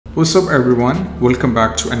What's up everyone, welcome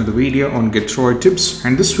back to another video on Get Tips,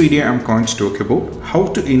 and this video I'm going to talk about how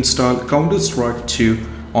to install Counter-Strike 2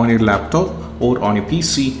 on your laptop or on your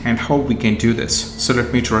PC and how we can do this. So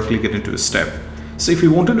let me directly get into the step. So if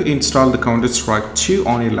you wanted to install the Counter-Strike 2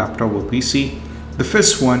 on your laptop or PC, the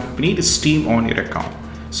first one, we need a Steam on your account.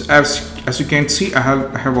 So as you can see, I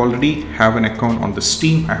have already have an account on the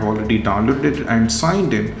Steam. I have already downloaded it and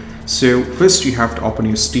signed in. So first you have to open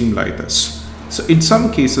your Steam like this. So in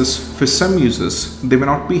some cases, for some users, they may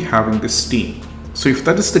not be having this Steam. So if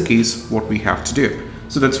that is the case, what we have to do?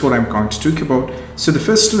 So that's what I'm going to talk about. So the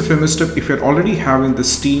first and foremost step, if you're already having the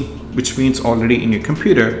Steam, which means already in your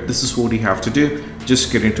computer, this is what you have to do.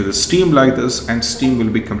 Just get into the Steam like this and Steam will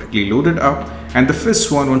be completely loaded up. And the first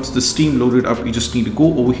one, once the Steam loaded up, you just need to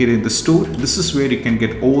go over here in the store. This is where you can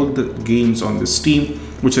get all the games on the Steam,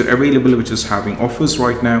 which are available, which is having offers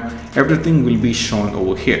right now. Everything will be shown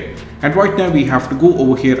over here. And right now we have to go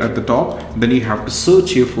over here at the top. Then you have to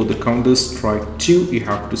search here for the Counter-Strike 2. You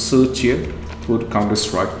have to search here for the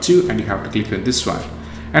Counter-Strike 2 and you have to click on this one.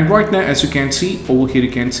 And right now, as you can see over here, you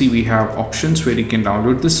can see we have options where you can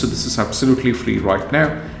download this. So this is absolutely free right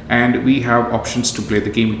now. And we have options to play the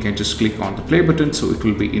game. You can just click on the play button, so it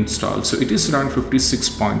will be installed. So it is around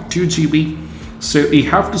 56.2 GB. So you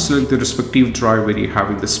have to select the respective drive where you're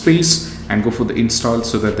having the space and go for the install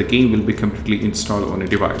so that the game will be completely installed on a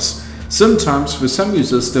device. Sometimes for some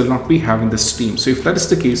users, they'll not be having the Steam. So if that is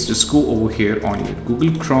the case, just go over here on your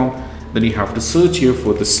Google Chrome. Then you have to search here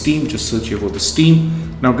for the Steam. Just search here for the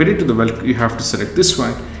Steam. Now get into the welcome, you have to select this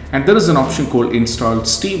one. And there is an option called Install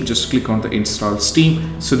Steam. Just click on the Install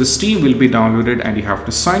Steam. So the Steam will be downloaded and you have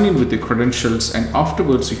to sign in with your credentials. And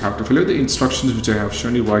afterwards, you have to follow the instructions which I have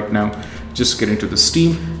shown you right now. Just get into the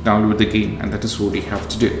Steam, download the game, and that is what you have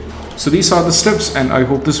to do. So these are the steps, and I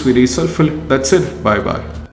hope this video is helpful. That's it. Bye bye.